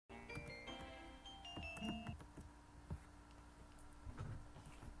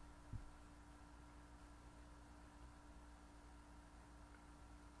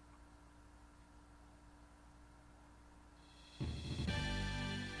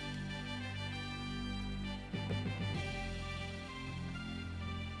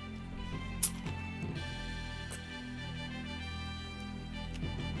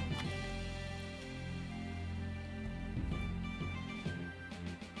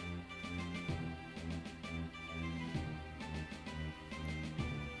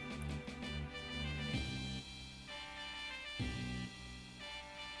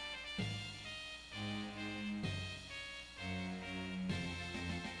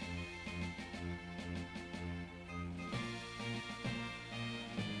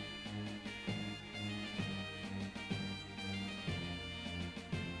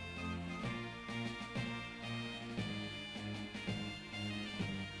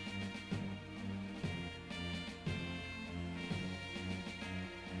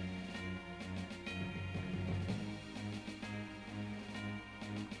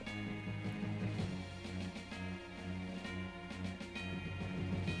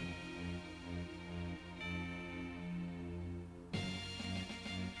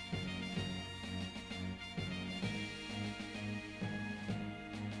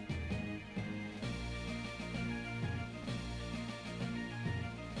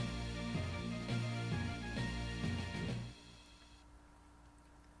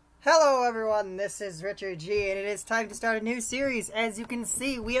Hello everyone, this is Richard G, and it is time to start a new series. As you can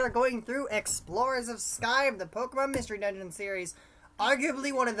see, we are going through Explorers of Sky, the Pokemon Mystery Dungeon series.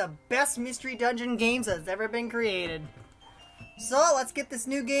 Arguably one of the best Mystery Dungeon games that's ever been created. So, let's get this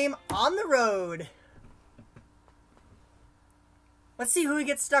new game on the road. Let's see who we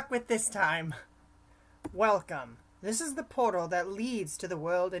get stuck with this time. Welcome. This is the portal that leads to the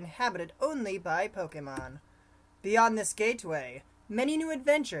world inhabited only by Pokemon. Beyond this gateway, many new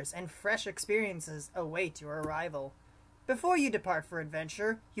adventures and fresh experiences await your arrival. Before you depart for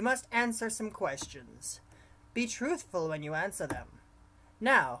adventure, you must answer some questions. Be truthful when you answer them.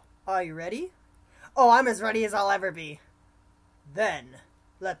 Now, are you ready? Oh, I'm as ready as I'll ever be. Then,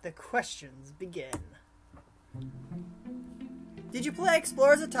 let the questions begin. Did you play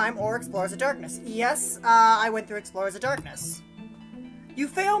Explorers of Time or Explorers of Darkness? Yes, I went through Explorers of Darkness. You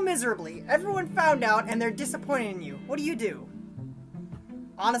fail miserably. Everyone found out and they're disappointed in you. What do you do?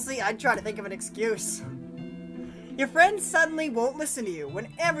 Honestly, I'd try to think of an excuse. Your friends suddenly won't listen to you when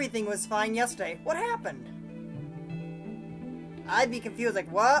everything was fine yesterday. What happened? I'd be confused,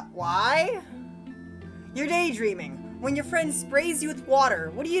 like, what? Why? You're daydreaming. When your friend sprays you with water,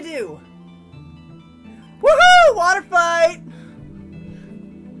 what do you do? Woohoo! Water fight!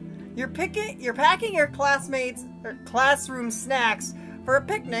 You're packing your classmates' or classroom snacks for a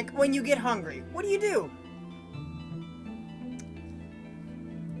picnic when you get hungry. What do you do?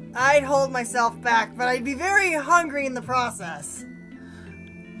 I'd hold myself back, but I'd be very hungry in the process.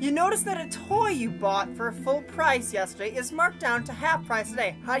 You notice that a toy you bought for full price yesterday is marked down to half price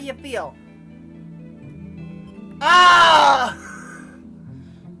today. How do you feel? Ah!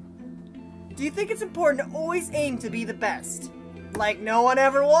 Do you think it's important to always aim to be the best? Like no one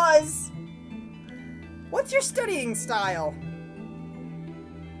ever was. What's your studying style?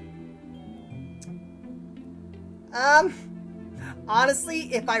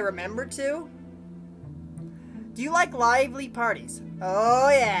 Honestly, if I remember to. Do you like lively parties? Oh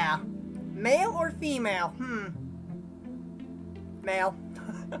yeah. Male or female? Male.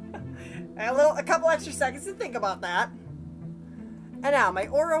 A couple extra seconds to think about that. And now, my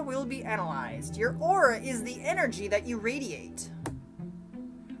aura will be analyzed. Your aura is the energy that you radiate.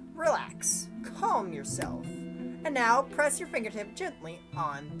 Relax. Calm yourself. And now, press your fingertip gently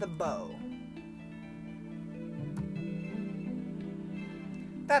on the bow.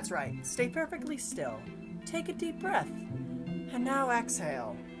 That's right. Stay perfectly still. Take a deep breath. And now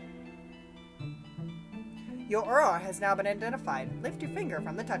exhale. Your aura has now been identified. Lift your finger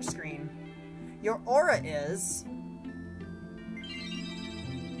from the touchscreen. Your aura is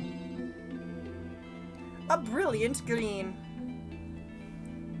a brilliant green.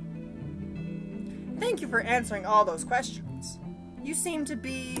 Thank you for answering all those questions. You seem to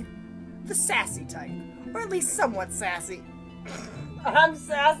be the sassy type, or at least somewhat sassy. I'm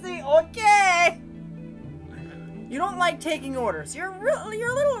sassy? Okay! You don't like taking orders. You're a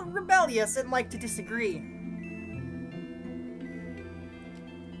little rebellious and like to disagree.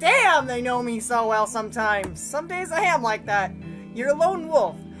 Damn, they know me so well sometimes. Some days I am like that. You're a lone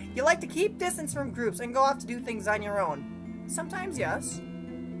wolf. You like to keep distance from groups and go off to do things on your own. Sometimes, yes.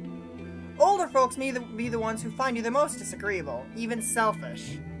 Older folks may be the ones who find you the most disagreeable, even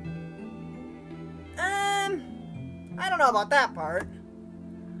selfish. I don't know about that part.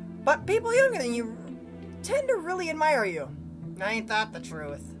 But people younger than you tend to really admire you. Ain't that the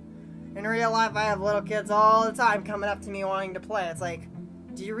truth? In real life, I have little kids all the time coming up to me wanting to play. It's like,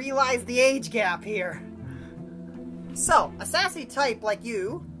 do you realize the age gap here? So, a sassy type like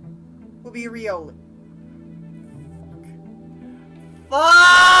you will be Riolu.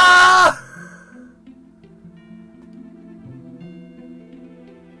 Fuck!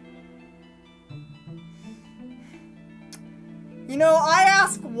 You know, I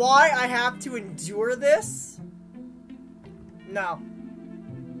ask why I have to endure this. No.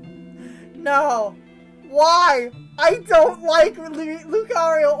 No. Why? I don't like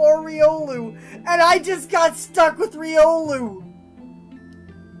Lucario or Riolu, and I just got stuck with Riolu.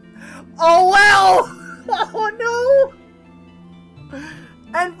 Oh well! Oh no!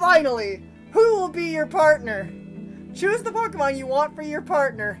 And finally, who will be your partner? Choose the Pokemon you want for your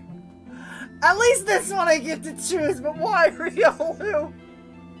partner. At least this one I get to choose, but why Riolu?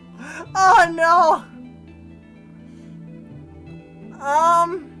 Oh no!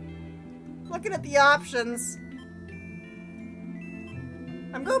 Looking at the options.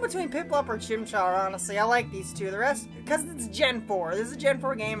 I'm going between Piplup or Chimchar, honestly. I like these two. The rest, because it's Gen 4. This is a Gen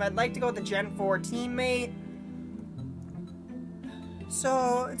 4 game. I'd like to go with the Gen 4 teammate.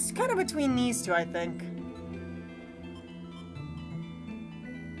 So, it's kind of between these two, I think.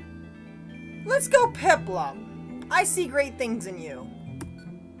 Let's go Piplup. I see great things in you.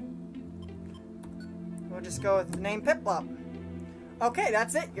 just go with the name Piplup. Okay,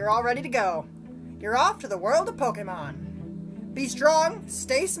 that's it. You're all ready to go. You're off to the world of Pokemon. Be strong,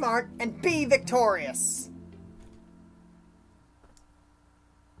 stay smart, and be victorious.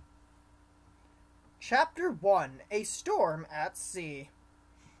 Chapter 1, A Storm at Sea.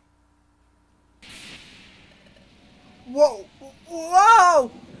 Whoa!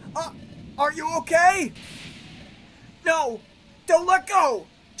 Whoa! Are you okay? No! Don't let go!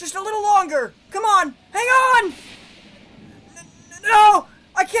 Just a little longer! Come on! Hang on! No!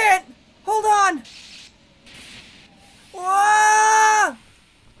 I can't! Hold on! Whoa!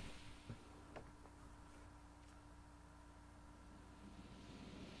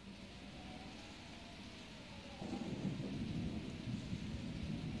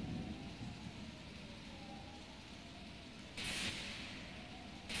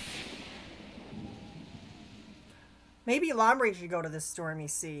 Maybe Lombre should go to this stormy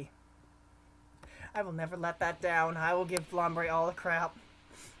sea. I will never let that down. I will give Lombre all the crap.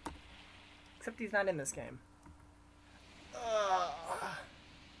 Except he's not in this game.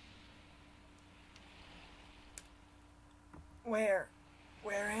 Where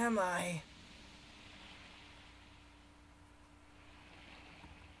am I?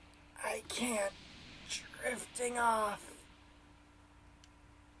 I can't. Drifting off.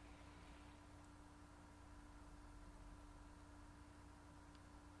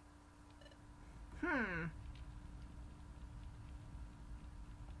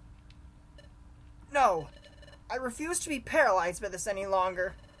 No, I refuse to be paralyzed by this any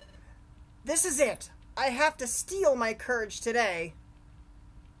longer. This is it. I have to steal my courage today.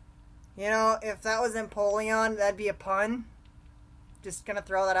 You know, if that was Empoleon, that'd be a pun. Just gonna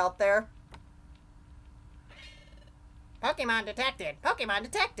throw that out there. Pokemon detected. Pokemon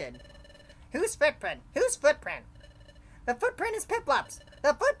detected. Whose footprint? Whose footprint? The footprint is Piplup's.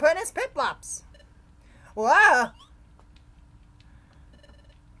 The footprint is Piplup's. Wow!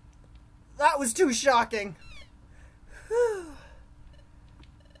 That was too shocking. Whew.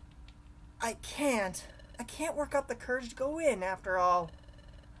 I can't work up the courage to go in after all.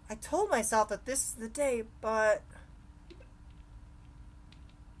 I told myself that this is the day, but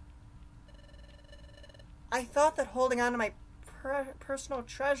I thought that holding on to my personal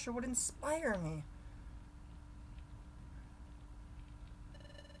treasure would inspire me.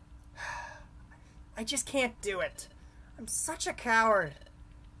 I just can't do it. I'm such a coward.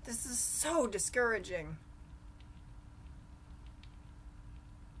 This is so discouraging.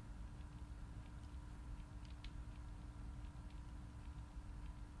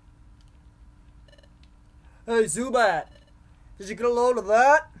 Hey, Zubat! Did you get a load of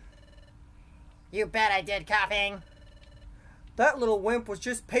that? You bet I did, Coughing. That little wimp was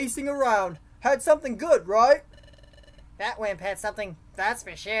just pacing around. Had something good, right? That wimp had something, that's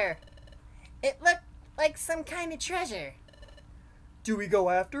for sure. It looked like some kind of treasure. Do we go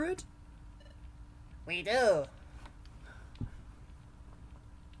after it? We do.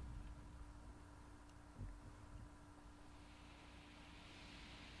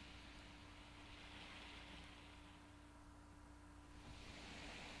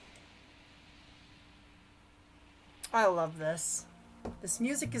 I love this. This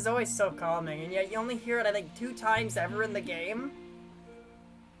music is always so calming, and yet you only hear it, I think, 2 times ever in the game.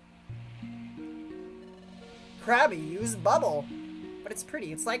 Krabby, use Bubble. But it's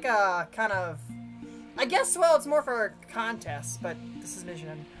pretty. It's like a kind of... I guess, well, it's more for a contest, but this is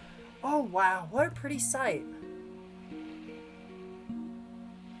mission. Oh, wow. What a pretty sight.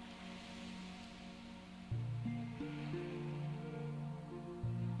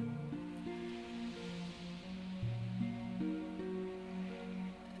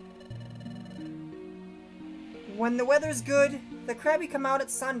 When the weather's good, the Krabby come out at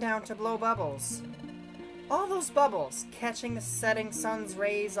sundown to blow bubbles. All those bubbles, catching the setting sun's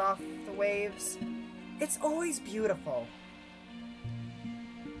rays off the waves. It's always beautiful.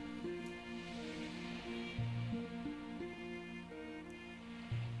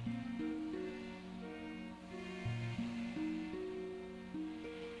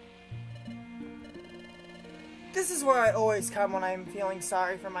 This is where I always come when I'm feeling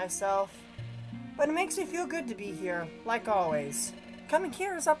sorry for myself. But it makes me feel good to be here, like always. Coming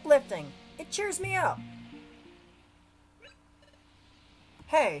here is uplifting. It cheers me up.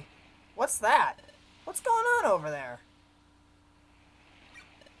 Hey, what's that? What's going on over there?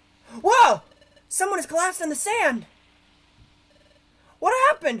 Whoa! Someone has collapsed in the sand! What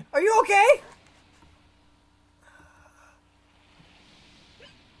happened? Are you okay?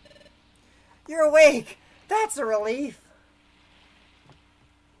 You're awake! That's a relief!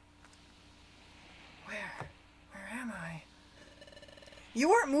 Where am I? You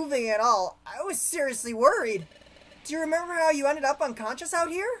weren't moving at all. I I was seriously worried. Do you remember how you ended up unconscious out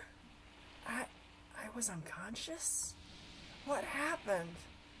here? I was unconscious? What happened?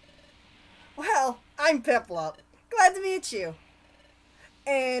 Well, I'm Piplup. Glad to meet you.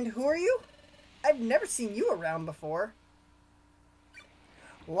 And who are you? I've never seen you around before.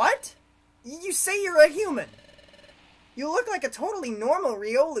 What? You say you're a human. You look like a totally normal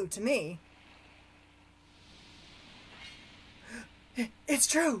Riolu to me. It's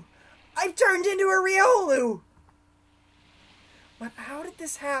true. I've turned into a Riolu. But how did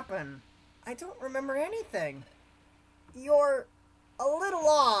this happen? I don't remember anything. You're a little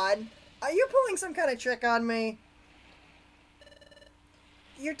odd. Are you pulling some kind of trick on me?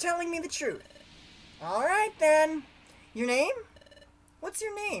 You're telling me the truth. Alright then. Your name? What's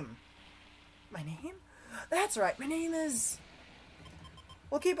your name? My name? That's right, my name is...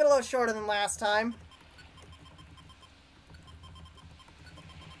 We'll keep it a little shorter than last time.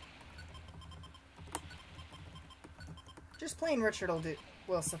 Just plain Richard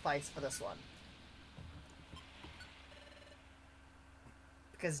will suffice for this one.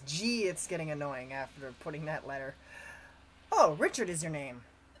 Because G, it's getting annoying after putting that letter. Oh, Richard is your name.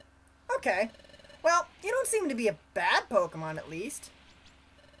 Okay. Well, you don't seem to be a bad Pokemon, at least.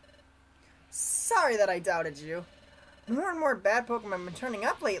 Sorry that I doubted you. More and more bad Pokemon have been turning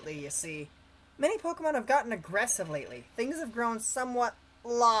up lately, you see. Many Pokemon have gotten aggressive lately. Things have grown somewhat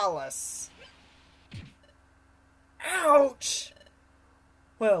lawless. Ouch!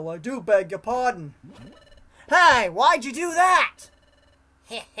 Well, I do beg your pardon. Hey, why'd you do that?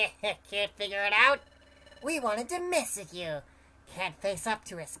 Can't figure it out? We wanted to mess with you. Can't face up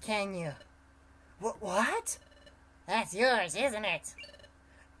to us, can you? What? That's yours, isn't it?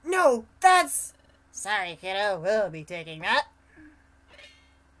 No, that's... Sorry, kiddo. We'll be taking that.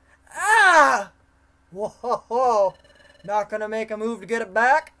 Ah! Whoa, not gonna make a move to get it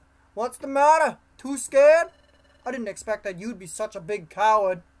back? What's the matter? Too scared? I didn't expect that you'd be such a big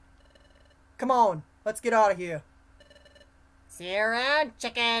coward. Come on, let's get out of here. See you around,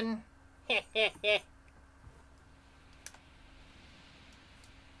 chicken.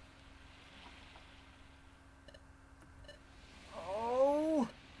 Oh,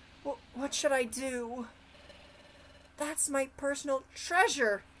 what should I do? That's my personal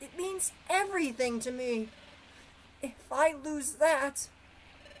treasure. It means everything to me. If I lose that...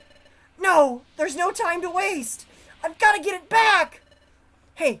 No, there's no time to waste. I've got to get it back.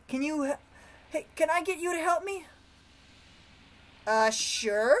 Hey, can I get you to help me?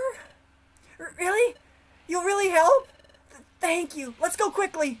 Sure. Really? You'll really help? Thank you. Let's go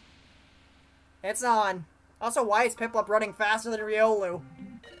quickly. It's on. Also, why is Piplup running faster than Riolu?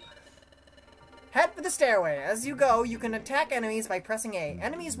 Head for the stairway. As you go, you can attack enemies by pressing A.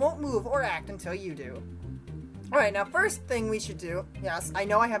 Enemies won't move or act until you do. Alright, now first thing we should do... Yes, I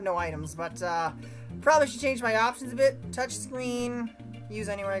know I have no items, but probably should change my options a bit. Touch screen. Use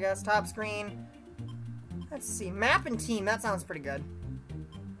anywhere, I guess. Top screen. Let's see. Map and team. That sounds pretty good.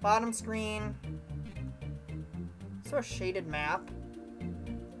 Bottom screen. Sort of shaded map.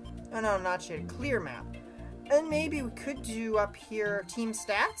 Oh, no, not shaded. Clear map. And maybe we could do up here team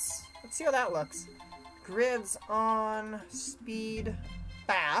stats. Let's see how that looks. Grids on. Speed.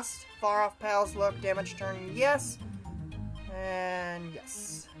 Fast. Far off pals look. Damage turn. Yes. And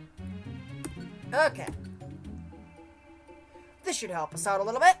yes. Okay. This should help us out a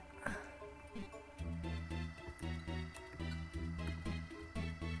little bit.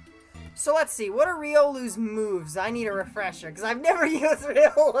 So let's see, what are Riolu's moves? I need a refresher, because I've never used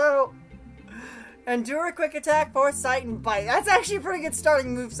Riolu. Endure, Quick Attack, Foresight, and Bite. That's actually a pretty good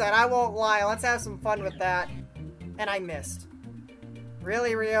starting moveset, I won't lie. Let's have some fun with that. And I missed.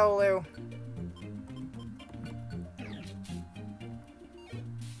 Really, Riolu?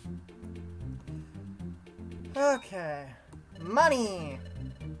 Okay. Money!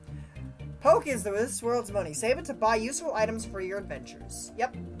 Poke is this world's money. Save it to buy useful items for your adventures.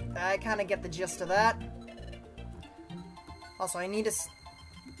 Yep. I kind of get the gist of that. Also, I need to...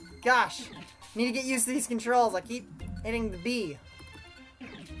 Gosh. I need to get used to these controls. I keep hitting the B.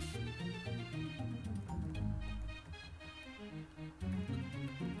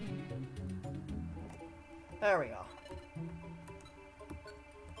 There we go.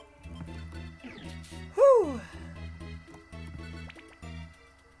 Whew.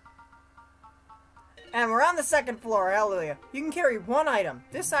 And we're on the second floor, hallelujah. You can carry one item.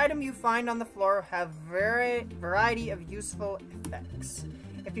 This item you find on the floor have variety of useful effects.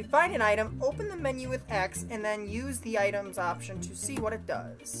 If you find an item, open the menu with X and then use the items option to see what it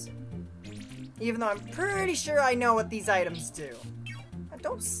does. Even though I'm pretty sure I know what these items do. Now,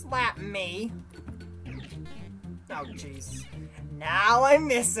 don't slap me. Oh, jeez. Now I'm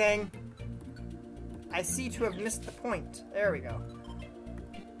missing. I see to have missed the point. There we go.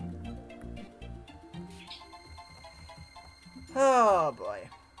 Oh boy.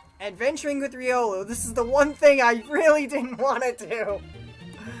 Adventuring with Riolu. This is the one thing I really didn't want to do.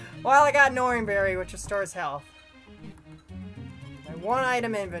 Well, I got Norenberry, which restores health. My one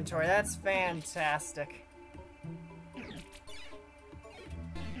item inventory. That's fantastic.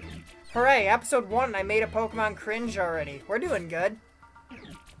 Hooray, episode 1 and I made a Pokemon cringe already. We're doing good.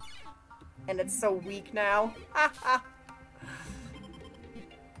 And it's so weak now.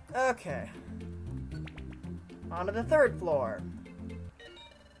 Okay. On to the 3rd floor.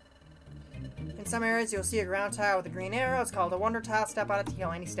 In some areas, you'll see a ground tile with a green arrow. It's called a Wonder Tile. Step on it to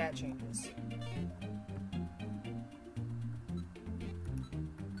heal any stat changes.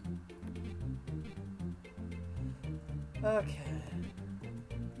 Okay.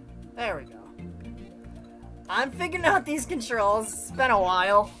 There we go. I'm figuring out these controls. It's been a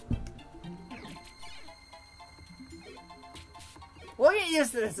while. We'll get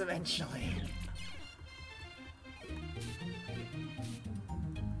used to this eventually.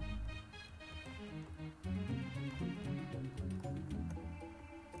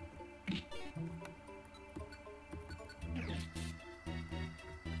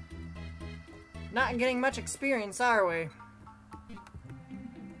 Not getting much experience, are we?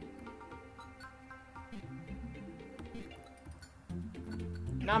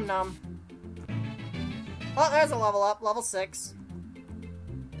 Num num. Oh, there's a level up. Level 6.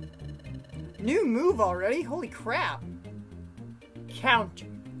 New move already? Holy crap. Counter.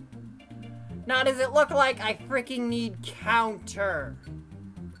 Now, does it look like I freaking need counter?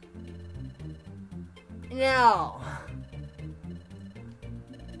 No.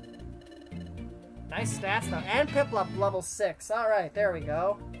 Nice stats though. And Piplup level 6. Alright, there we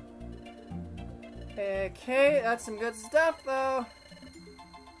go. Okay, that's some good stuff though.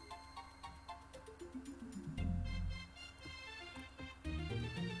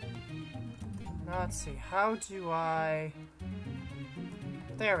 Now, let's see, how do I...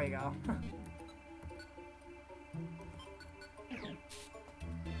 There we go.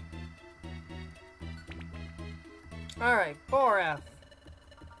 Alright, 4F.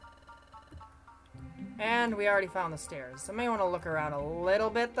 And we already found the stairs. I may want to look around a little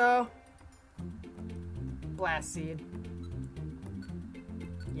bit, though. Blast Seed.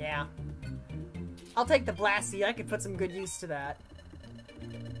 Yeah. I'll take the Blast Seed. I could put some good use to that.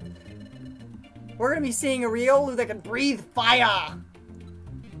 We're going to be seeing a Riolu that can breathe fire!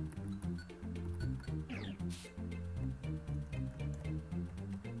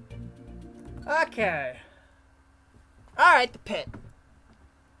 Okay. Alright, the pit.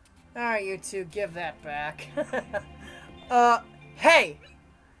 Alright, you two, give that back. Hey!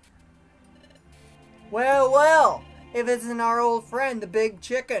 Well, well, if it isn't our old friend, the big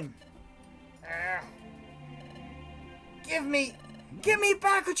chicken. Give me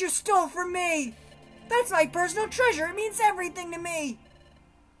back what you stole from me! That's my personal treasure, it means everything to me!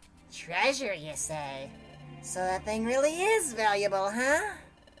 Treasure, you say? So that thing really is valuable, huh?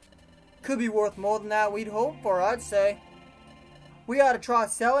 Could be worth more than that we'd hope for, I'd say. We ought to try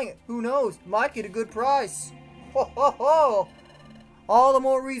selling it. Who knows? Might get a good price. Ho ho ho! All the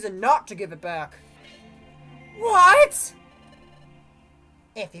more reason not to give it back. What?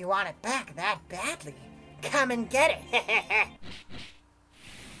 If you want it back that badly, come and get it.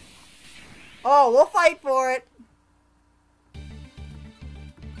 Oh, we'll fight for it.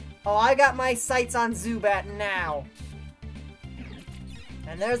 Oh, I got my sights on Zubat now.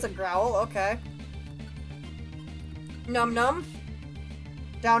 And there's a growl, okay. Num num.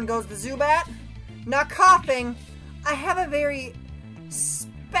 Down goes the Zubat. Now coughing, I have a very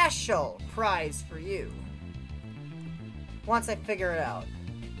special prize for you. Once I figure it out.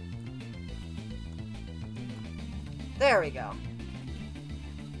 There we go.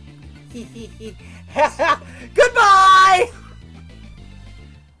 Goodbye!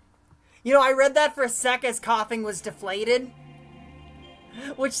 You know, I read that for a sec as coughing was deflated.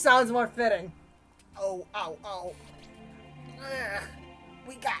 Which sounds more fitting. Oh, ow, ow. Ugh,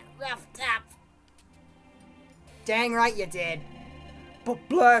 we got roughed up. Dang right you did. But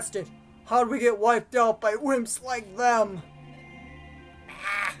blast it! How'd we get wiped out by wimps like them?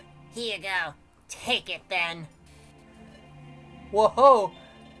 Ah, here you go. Take it then. Whoa!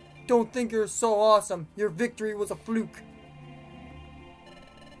 Don't think you're so awesome. Your victory was a fluke.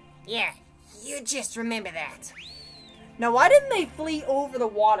 Yeah, you just remember that. Now, why didn't they flee over the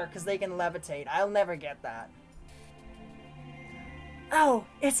water? Because they can levitate. I'll never get that. Oh,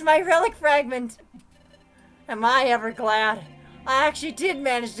 it's my relic fragment. Am I ever glad? I actually did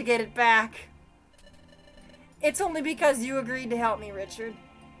manage to get it back. It's only because you agreed to help me, Richard.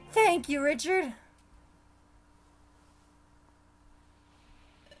 Thank you, Richard.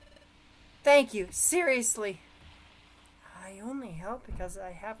 Thank you, seriously. I only helped because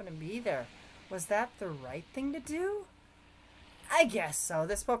I happened to be there. Was that the right thing to do? I guess so.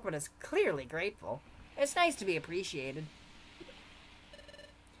 This Pokemon is clearly grateful. It's nice to be appreciated.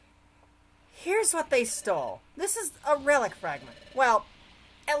 Here's what they stole. This is a relic fragment. Well,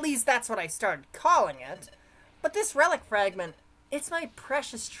 at least that's what I started calling it. But this relic fragment, it's my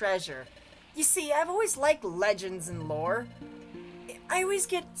precious treasure. You see, I've always liked legends and lore. I always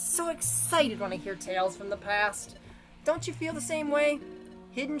get so excited when I hear tales from the past. Don't you feel the same way?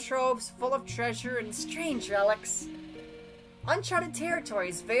 Hidden troves full of treasure and strange relics. Uncharted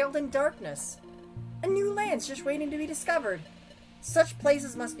territories veiled in darkness. And new lands just waiting to be discovered. Such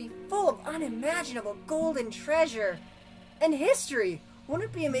places must be full of unimaginable golden treasure. And history!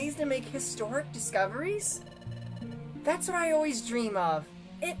 Wouldn't it be amazing to make historic discoveries? That's what I always dream of.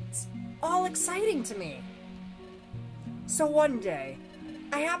 It's all exciting to me. So one day,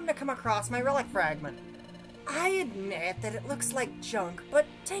 I happened to come across my relic fragment. I admit that it looks like junk, but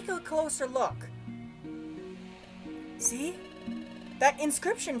take a closer look. See? That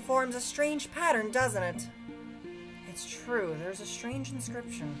inscription forms a strange pattern, doesn't it? It's true, there's a strange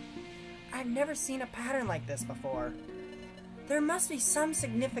inscription. I've never seen a pattern like this before. There must be some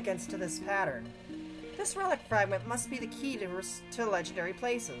significance to this pattern. This relic fragment must be the key to legendary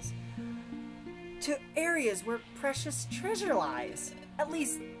places. To areas where precious treasure lies. At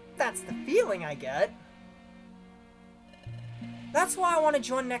least, that's the feeling I get. That's why I want to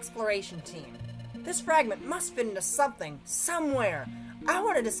join an exploration team. This fragment must fit into something, somewhere. I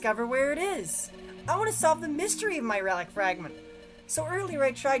want to discover where it is. I want to solve the mystery of my relic fragment. So earlier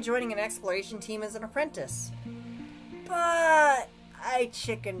I tried joining an exploration team as an apprentice. But I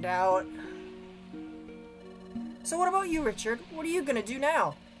chickened out. So what about you, Richard? What are you gonna do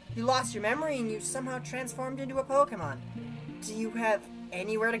now? You lost your memory and you somehow transformed into a Pokemon. Do you have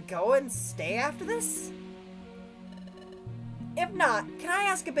anywhere to go and stay after this? If not, can I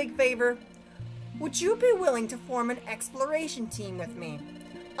ask a big favor? Would you be willing to form an exploration team with me?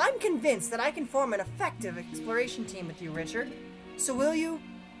 I'm convinced that I can form an effective exploration team with you, Richard. So will you?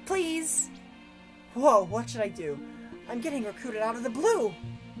 Please? Whoa, what should I do? I'm getting recruited out of the blue.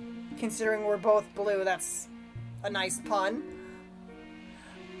 Considering we're both blue, that's a nice pun.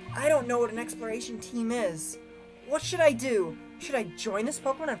 I don't know what an exploration team is. What should I do? Should I join this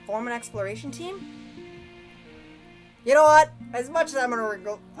Pokemon and form an exploration team? You know what? As much as I'm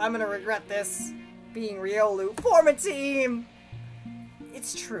gonna regret this, being Riolu, form a team!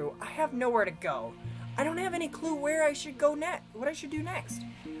 It's true, I have nowhere to go. I don't have any clue where I should go next, what I should do next.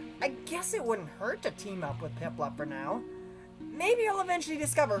 I guess it wouldn't hurt to team up with Piplup for now. Maybe I'll eventually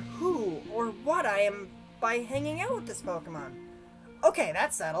discover who or what I am by hanging out with this Pokemon. Okay,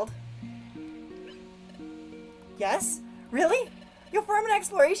 that's settled. Yes? Really? You'll form an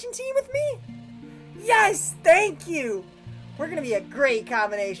exploration team with me? Yes, thank you! We're gonna be a great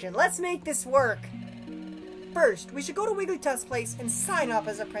combination. Let's make this work. First, we should go to Wigglytuff's place and sign up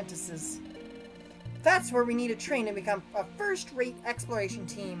as apprentices. That's where we need to train and become a first-rate exploration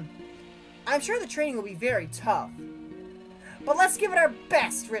team. I'm sure the training will be very tough. But let's give it our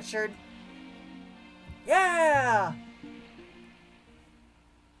best, Richard. Yeah!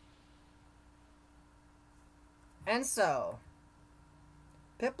 And so,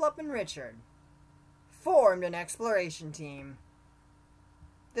 Piplup and Richard formed an exploration team.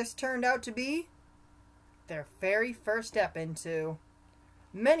 This turned out to be their very first step into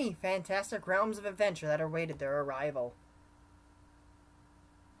many fantastic realms of adventure that awaited their arrival.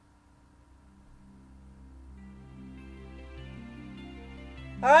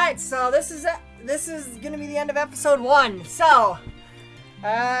 Alright, so this is gonna be the end of episode 1. So,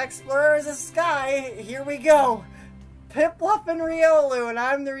 Explorers of Sky, here we go. Piplup and Riolu, and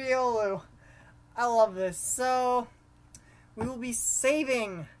I'm the Riolu. I love this. So, we will be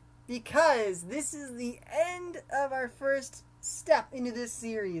saving, because this is the end of our first step into this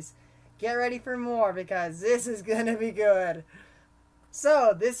series. Get ready for more, because this is gonna be good.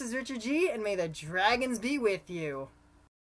 So, this is Richard G, and may the dragons be with you.